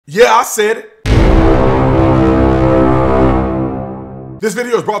Yeah, I said it. This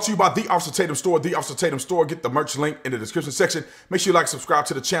video is brought to you by the Officer Tatum Store. The Officer Tatum Store. Get the merch link in the description section. Make sure you like, subscribe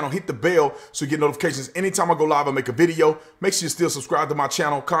to the channel. Hit the bell so you get notifications anytime I go live and make a video. Make sure you still subscribe to my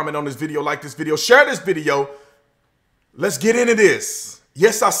channel. Comment on this video. Like this video. Share this video. Let's get into this.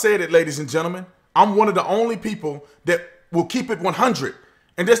 Yes, I said it, ladies and gentlemen. I'm one of the only people that will keep it 100.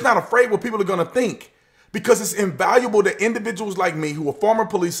 And that's not afraid what people are going to think. Because it's invaluable that individuals like me who are former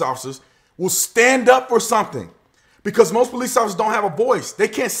police officers will stand up for something. Because most police officers don't have a voice. They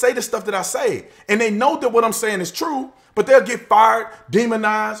can't say the stuff that I say. And they know that what I'm saying is true, but they'll get fired,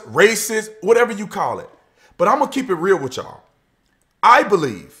 demonized, racist, whatever you call it. But I'm going to keep it real with y'all. I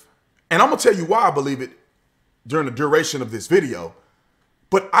believe, and I'm going to tell you why I believe it during the duration of this video,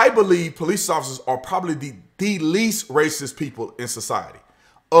 but I believe police officers are probably the least racist people in society.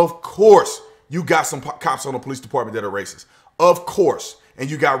 Of course, you got some cops on the police department that are racist. Of course.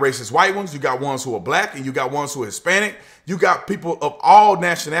 And you got racist white ones, you got ones who are black, and you got ones who are Hispanic. You got people of all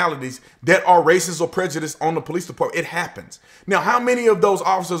nationalities that are racist or prejudiced on the police department. It happens. Now, how many of those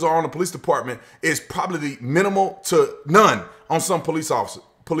officers are on the police department is probably minimal to none on some police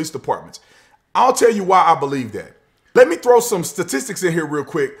departments. I'll tell you why I believe that. Let me throw some statistics in here real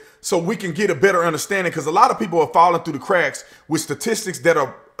quick so we can get a better understanding, because a lot of people are falling through the cracks with statistics that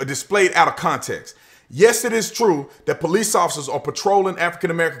are displayed out of context. Yes, it is true that police officers are patrolling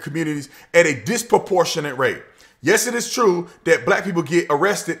African-American communities at a disproportionate rate. Yes, it is true that black people get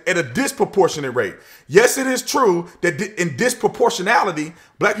arrested at a disproportionate rate. Yes, it is true that in disproportionality,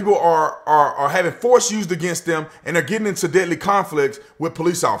 black people are having force used against them and are getting into deadly conflicts with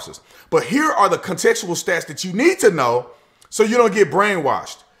police officers. But here are the contextual stats that you need to know so you don't get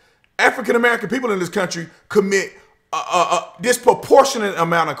brainwashed. African-American people in this country commit a disproportionate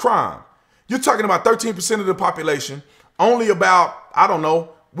amount of crime. You're talking about 13% of the population, only about, I don't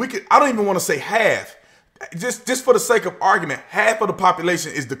know, I don't even want to say half. Just for the sake of argument, half of the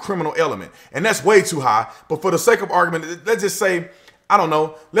population is the criminal element. And that's way too high. But for the sake of argument, let's just say, I don't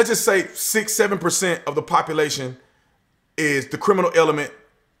know, let's just say 6-7% of the population is the criminal element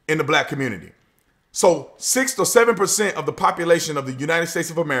in the black community. So 6 or 7% of the population of the United States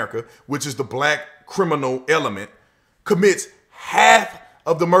of America, which is the black criminal element, commits half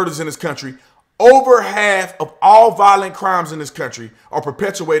of the murders in this country. Over half of all violent crimes in this country are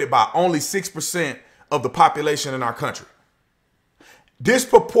perpetuated by only 6% of the population in our country.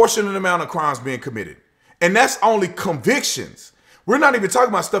 Disproportionate amount of crimes being committed. And that's only convictions. We're not even talking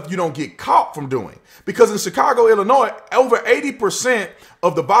about stuff you don't get caught from doing. Because in Chicago, Illinois, over 80%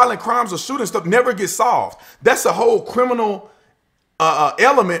 of the violent crimes or shooting stuff never get solved. That's a whole criminal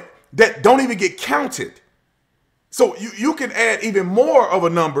element that don't even get counted. So you can add even more of a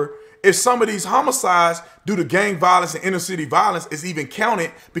number if some of these homicides due to gang violence and inner city violence is even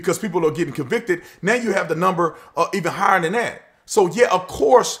counted because people are getting convicted. Now you have the number even higher than that. So yeah, of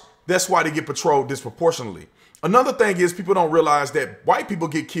course, that's why they get patrolled disproportionately. Another thing is people don't realize that white people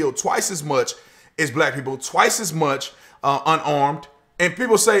get killed twice as much as black people, twice as much unarmed. And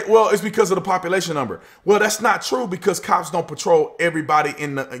people say, well, it's because of the population number. Well, that's not true because cops don't patrol everybody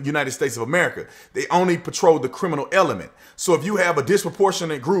in the United States of America. They only patrol the criminal element. So if you have a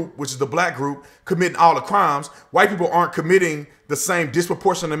disproportionate group, which is the black group, committing all the crimes, white people aren't committing the same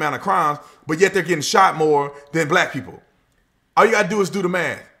disproportionate amount of crimes, but yet they're getting shot more than black people. All you got to do is do the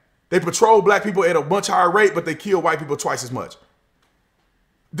math. They patrol black people at a much higher rate, but they kill white people twice as much.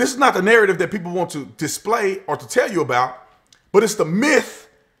 This is not the narrative that people want to display or to tell you about. But it's the myth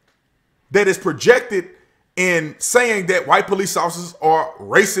that is projected in saying that white police officers are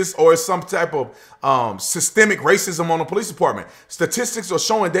racist or is some type of systemic racism on the police department. Statistics are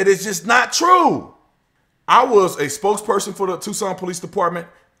showing that it's just not true. I was a spokesperson for the Tucson Police Department.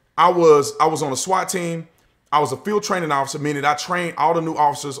 I was on a SWAT team. I was a field training officer, meaning I trained all the new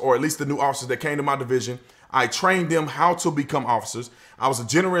officers, or at least the new officers that came to my division. I trained them how to become officers. I was a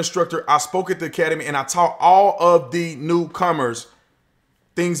general instructor. I spoke at the academy and I taught all of the newcomers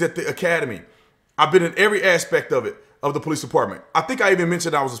things at the academy. I've been in every aspect of it, of the police department. I think I even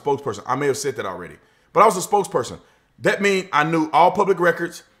mentioned I was a spokesperson. I may have said that already, but I was a spokesperson. That means I knew all public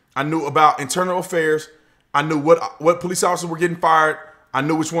records. I knew about internal affairs. I knew what police officers were getting fired. I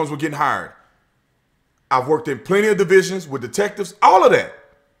knew which ones were getting hired. I've worked in plenty of divisions with detectives, all of that.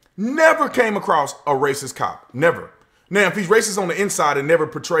 Never came across a racist cop. Never. Now, if he's racist on the inside and never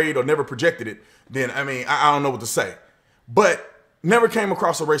portrayed or never projected it, then, I mean, I don't know what to say. But never came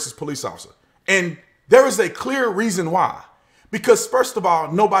across a racist police officer. And there is a clear reason why. Because, first of all,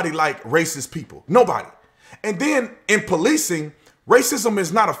 nobody likes racist people. Nobody. And then in policing, racism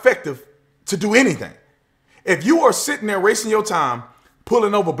is not effective to do anything. If you are sitting there wasting your time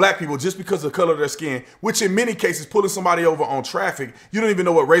pulling over black people just because of the color of their skin, which in many cases, pulling somebody over on traffic, you don't even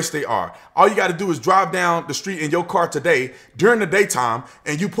know what race they are. All you got to do is drive down the street in your car today during the daytime,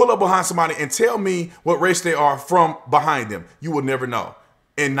 and you pull up behind somebody and tell me what race they are from behind them. You will never know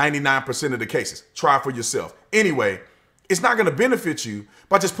in 99% of the cases. Try for yourself. Anyway, it's not going to benefit you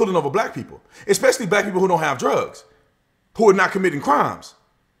by just pulling over black people, especially black people who don't have drugs, who are not committing crimes.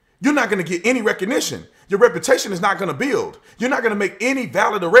 You're not going to get any recognition. Your reputation is not going to build. You're not going to make any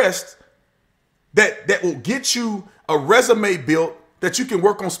valid arrests that will get you a resume built that you can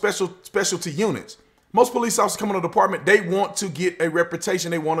work on specialty units. Most police officers come in the department, they want to get a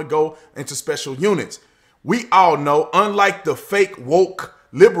reputation. They want to go into special units. We all know, unlike the fake woke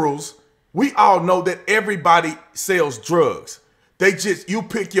liberals, we all know that everybody sells drugs. You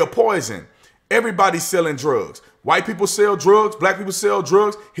pick your poison. Everybody's selling drugs. White people sell drugs, black people sell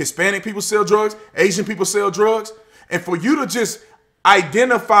drugs, Hispanic people sell drugs, Asian people sell drugs. And for you to just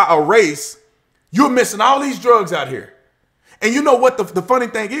identify a race, you're missing all these drugs out here. And you know what the funny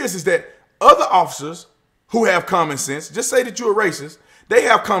thing is that other officers who have common sense, just say that you're a racist, they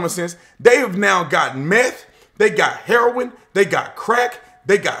have common sense. They have now got meth, they got heroin, they got crack,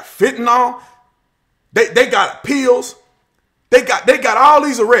 they got fentanyl, they got pills, they got all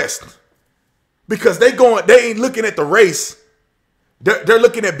these arrests. Because they ain't looking at the race. They're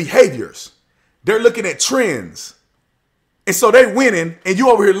looking at behaviors. They're looking at trends. And so they winning and you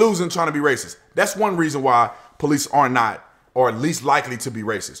over here losing trying to be racist. That's one reason why police are not, or least likely to be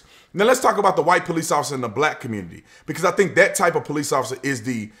racist. Now let's talk about the white police officer in the black community, because I think that type of police officer is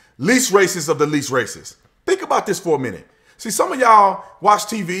the least racist of the least racist. Think about this for a minute. See, some of y'all watch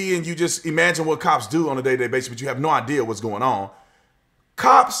TV and you just imagine what cops do on a day-to-day basis, but you have no idea what's going on.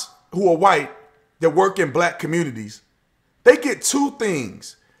 Cops who are white that work in black communities, they get two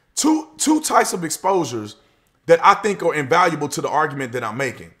things, two types of exposures that I think are invaluable to the argument that I'm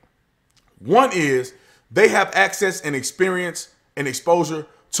making. One is they have access and experience and exposure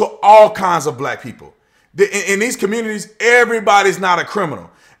to all kinds of black people. In these communities, everybody's not a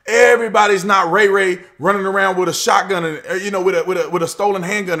criminal. Everybody's not Ray Ray running around with a shotgun and with a stolen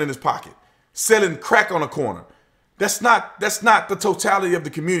handgun in his pocket, selling crack on a corner. That's not the totality of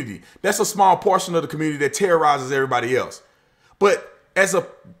the community. That's a small portion of the community that terrorizes everybody else. But as a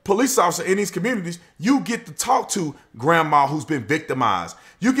police officer in these communities, you get to talk to grandma who's been victimized.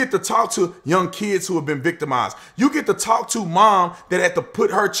 You get to talk to young kids who have been victimized. You get to talk to mom that had to put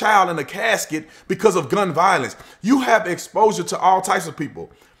her child in a casket because of gun violence. You have exposure to all types of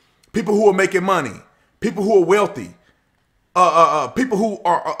people. People who are making money, people who are wealthy, people who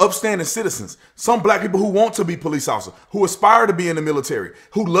are upstanding citizens, some black people who want to be police officers, who aspire to be in the military,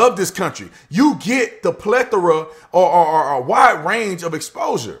 who love this country. You get the plethora or a wide range of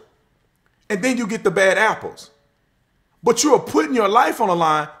exposure. And then you get the bad apples. But you are putting your life on the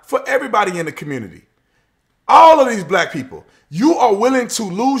line for everybody in the community. All of these black people, you are willing to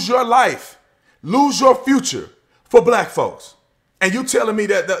lose your life, lose your future for black folks. And you telling me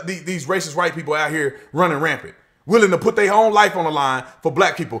that these racist white people out here running rampant, willing to put their own life on the line for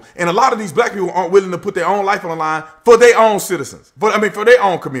black people. And a lot of these black people aren't willing to put their own life on the line for their own citizens, for their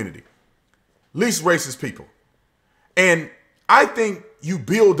own community. Least racist people. And I think you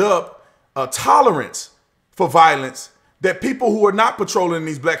build up a tolerance for violence that people who are not patrolling in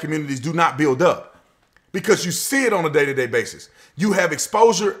these black communities do not build up, because you see it on a day-to-day basis. You have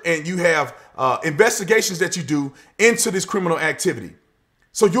exposure and you have investigations that you do into this criminal activity.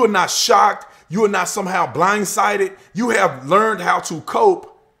 So you're not shocked. You are not somehow blindsided. You have learned how to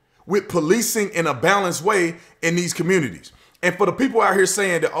cope with policing in a balanced way in these communities. And for the people out here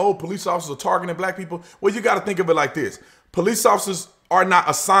saying that, oh, police officers are targeting black people, well, you got to think of it like this. Police officers are not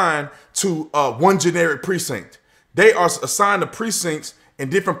assigned to one generic precinct. They are assigned to precincts in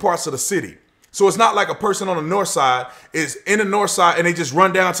different parts of the city. So it's not like a person on the north side is in the north side and they just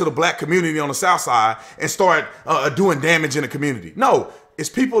run down to the black community on the south side and start doing damage in the community. No, it's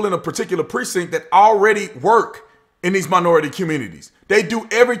people in a particular precinct that already work in these minority communities. They do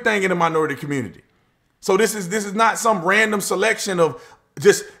everything in the minority community. So this is not some random selection of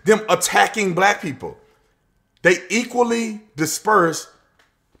just them attacking black people. They equally disperse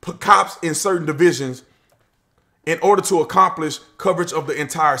cops in certain divisions in order to accomplish coverage of the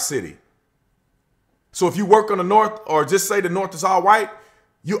entire city. So if you work on the north, or just say the north is all white,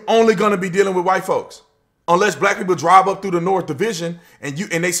 you're only going to be dealing with white folks. Unless black people drive up through the north division and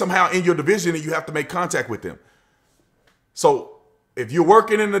they somehow in your division and you have to make contact with them. So if you're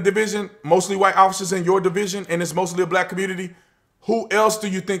working in a division, mostly white officers in your division, and it's mostly a black community, who else do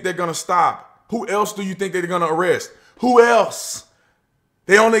you think they're going to stop? Who else do you think they're going to arrest? Who else?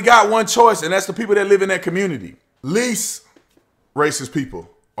 They only got one choice, and that's the people that live in that community. Least racist people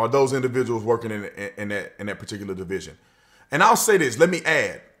are those individuals working in that particular division. And I'll say this, let me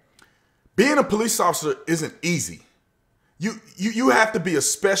add, being a police officer isn't easy. You have to be a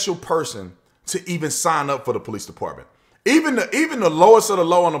special person to even sign up for the police department. Even the lowest of the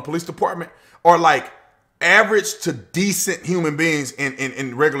low on the police department are like average to decent human beings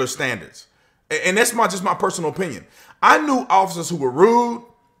in regular standards. And that's just my personal opinion. I knew officers who were rude,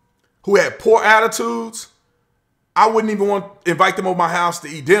 who had poor attitudes. I wouldn't even want to invite them over my house to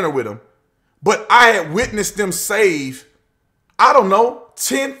eat dinner with them. But I had witnessed them save, I don't know,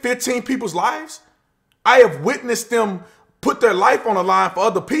 10, 15 people's lives. I have witnessed them put their life on the line for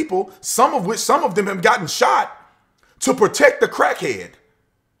other people, some of them have gotten shot to protect the crackhead,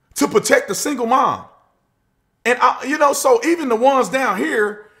 to protect the single mom. And, so even the ones down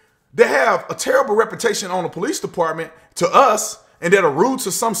here that have a terrible reputation on the police department to us and that are rude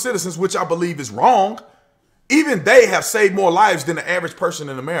to some citizens, which I believe is wrong, even they have saved more lives than the average person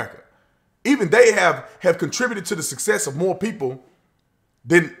in America. Even they have contributed to the success of more people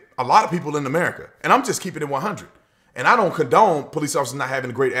than a lot of people in America. And I'm just keeping it 100. And I don't condone police officers not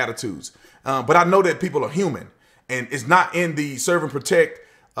having great attitudes. But I know that people are human. And it's not in the serve and protect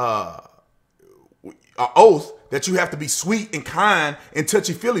oath that you have to be sweet and kind and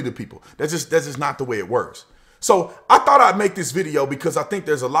touchy-feely to people. That's just not the way it works. So I thought I'd make this video because I think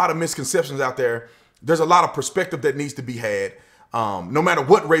there's a lot of misconceptions out there. There's a lot of perspective that needs to be had. No matter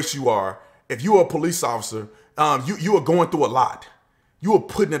what race you are, if you are a police officer, you are going through a lot. You are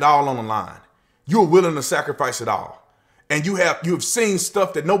putting it all on the line. You are willing to sacrifice it all. And you have seen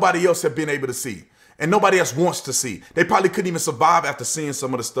stuff that nobody else have been able to see. And nobody else wants to see. They probably couldn't even survive after seeing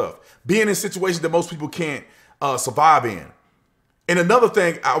some of the stuff. Being in situations that most people can't survive in. And another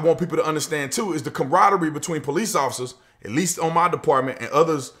thing I want people to understand too is the camaraderie between police officers, at least on my department and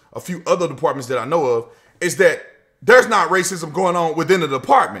a few other departments that I know of, is that there's not racism going on within the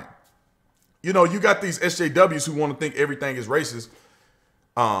department. You know, you got these SJWs who want to think everything is racist.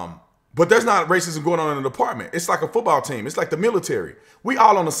 But there's not racism going on in the department. It's like a football team. It's like the military. We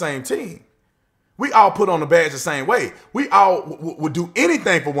all on the same team. We all put on the badge the same way. We all would do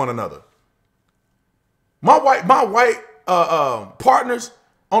anything for one another. My white partners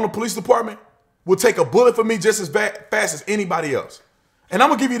on the police department will take a bullet for me just as fast as anybody else. And I'm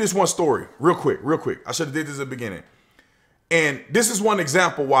gonna give you this one story real quick. I should have did this at the beginning. And this is one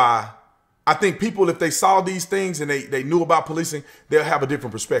example why I think people, if they saw these things and they knew about policing, they'll have a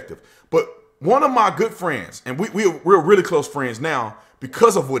different perspective. But one of my good friends, and we're really close friends now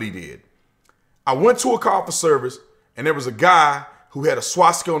because of what he did. I went to a call for service and there was a guy who had a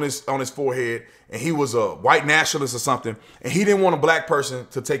swastika on his forehead and he was a white nationalist or something. And he didn't want a black person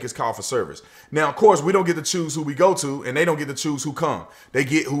to take his call for service. Now, of course, we don't get to choose who we go to and they don't get to choose who come. They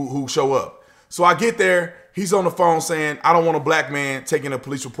get who show up. So I get there. He's on the phone saying, I don't want a black man taking a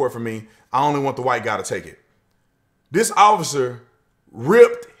police report from me. I only want the white guy to take it. This officer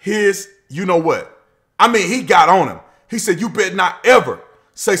ripped his, you know what? I mean, he got on him. He said, you better not ever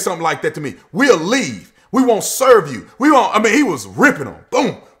say something like that to me. We'll leave. We won't serve you. We won't. I mean, he was ripping him.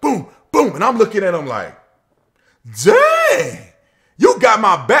 Boom, boom, boom. And I'm looking at him like, dang, you got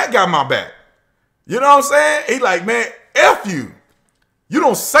my back, You know what I'm saying? He like, man, F you. You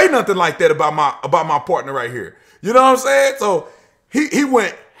don't say nothing like that about my partner right here. You know what I'm saying? So he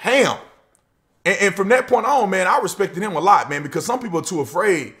went ham. And from that point on, man, I respected him a lot, man, because some people are too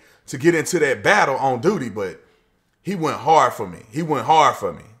afraid to get into that battle on duty, but he went hard for me.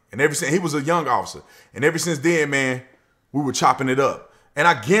 And ever since, he was a young officer. And ever since then, man, we were chopping it up. And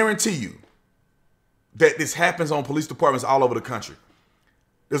I guarantee you that this happens on police departments all over the country.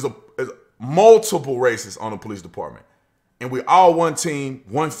 There's multiple races on the police department. And we're all one team,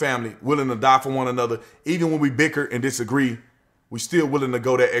 one family, willing to die for one another. Even when we bicker and disagree, we're still willing to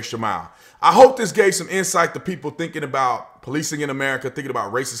go that extra mile. I hope this gave some insight to people thinking about policing in America, thinking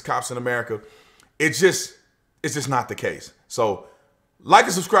about racist cops in America. It's just not the case. So like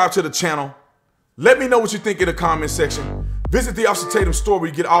and subscribe to the channel. Let me know what you think in the comment section. Visit the Officer Tatum store where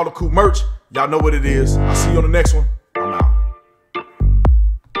you get all the cool merch. Y'all know what it is. I'll see you on the next one.